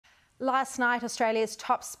Last night, Australia's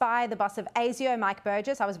top spy, the boss of ASIO, Mike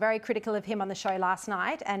Burgess, I was very critical of him on the show last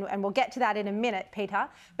night, and we'll get to that in a minute, Peter,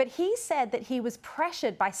 but he said that he was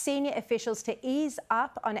pressured by senior officials to ease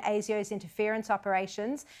up on ASIO's interference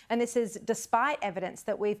operations, and this is despite evidence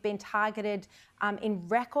that we've been targeted in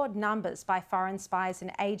record numbers by foreign spies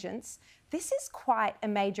and agents. This is quite a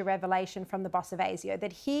major revelation from the boss of ASIO,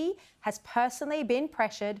 that he has personally been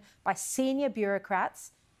pressured by senior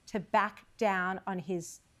bureaucrats to back down on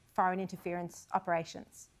his foreign interference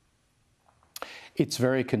operations. It's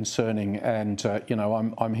very concerning, and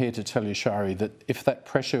I'm here to tell you, Sharri, that if that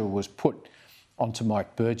pressure was put onto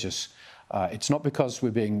Mike Burgess, it's not because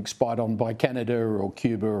we're being spied on by Canada or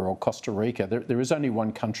Cuba or Costa Rica. There is only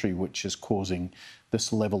one country which is causing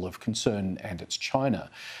this level of concern, and it's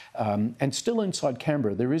China. And still inside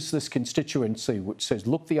Canberra, there is this constituency which says,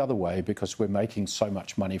 look the other way because we're making so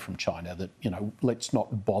much money from China that, let's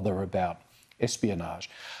not bother about espionage.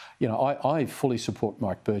 I fully support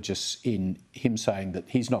Mike Burgess in him saying that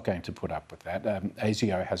he's not going to put up with that.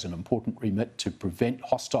 ASIO has an important remit to prevent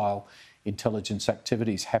hostile intelligence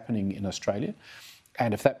activities happening in Australia.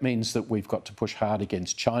 And if that means that we've got to push hard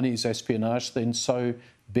against Chinese espionage, then so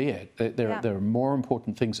be it. There are more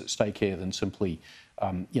important things at stake here than simply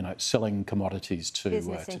selling commodities to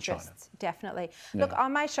business China. Definitely. Yeah. Look,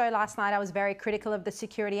 on my show last night, I was very critical of the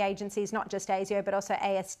security agencies, not just ASIO, but also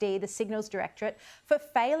ASD, the Signals Directorate, for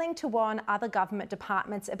failing to warn other government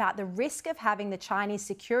departments about the risk of having the Chinese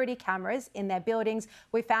security cameras in their buildings.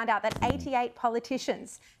 We found out that 88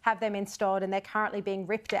 politicians have them installed and they're currently being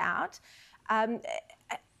ripped out.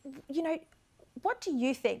 What do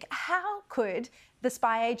you think? How could the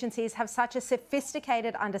spy agencies have such a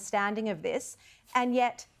sophisticated understanding of this and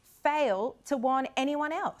yet fail to warn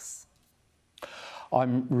anyone else?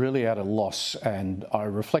 I'm really at a loss, and I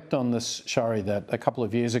reflect on this, Sharri, that a couple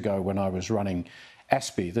of years ago when I was running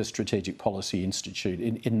ASPI, the Strategic Policy Institute,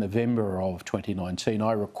 in November of 2019,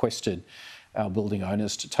 I requested our building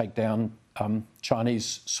owners to take down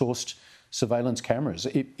Chinese-sourced surveillance cameras.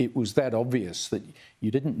 It was that obvious that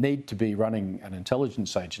you didn't need to be running an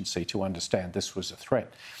intelligence agency to understand this was a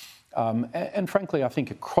threat. And frankly, I think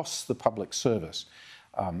across the public service,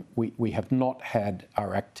 we have not had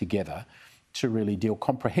our act together to really deal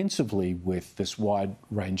comprehensively with this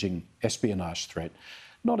wide-ranging espionage threat,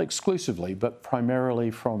 not exclusively, but primarily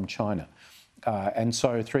from China. And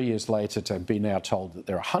so 3 years later, to be now told that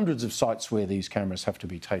there are hundreds of sites where these cameras have to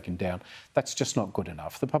be taken down, that's just not good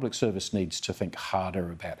enough. The public service needs to think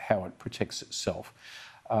harder about how it protects itself.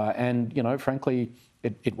 Frankly,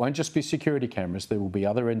 it won't just be security cameras. There will be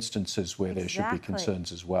other instances where there should be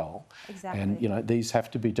concerns as well. Exactly. And, these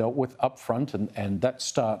have to be dealt with up front, and that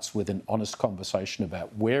starts with an honest conversation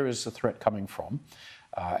about where is the threat coming from.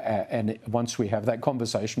 And once we have that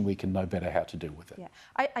conversation, we can know better how to deal with it.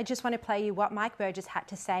 Yeah, I just want to play you what Mike Burgess had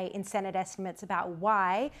to say in Senate estimates about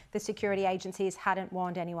why the security agencies hadn't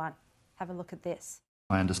warned anyone. Have a look at this.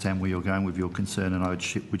 I understand where you're going with your concern, and I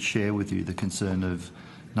would share with you the concern of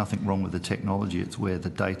nothing wrong with the technology. It's where the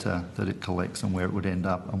data that it collects and where it would end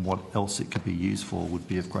up and what else it could be used for would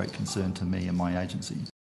be of great concern to me and my agency.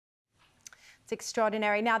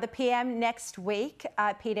 Extraordinary. Now, the PM next week,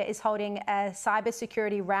 Peter, is holding a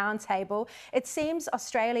cybersecurity roundtable. It seems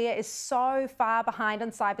Australia is so far behind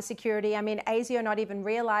on cybersecurity. I mean, ASIO not even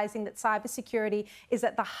realising that cybersecurity is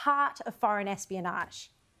at the heart of foreign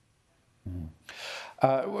espionage.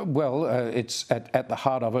 It's at the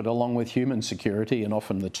heart of it, along with human security, and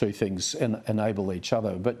often the two things enable each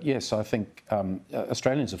other. But yes, I think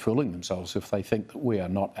Australians are fooling themselves if they think that we are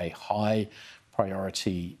not a high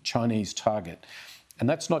priority Chinese target. And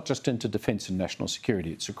that's not just into defence and national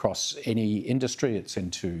security. It's across any industry. It's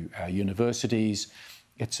into our universities.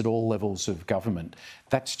 It's at all levels of government.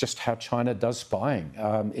 That's just how China does spying.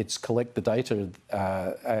 It's collect the data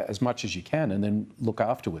as much as you can and then look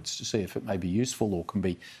afterwards to see if it may be useful or can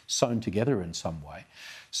be sewn together in some way.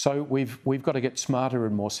 So we've got to get smarter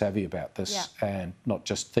and more savvy about this, and not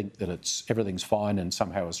just think that everything's fine and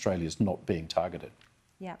somehow Australia's not being targeted.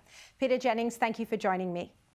 Yeah. Peter Jennings, thank you for joining me.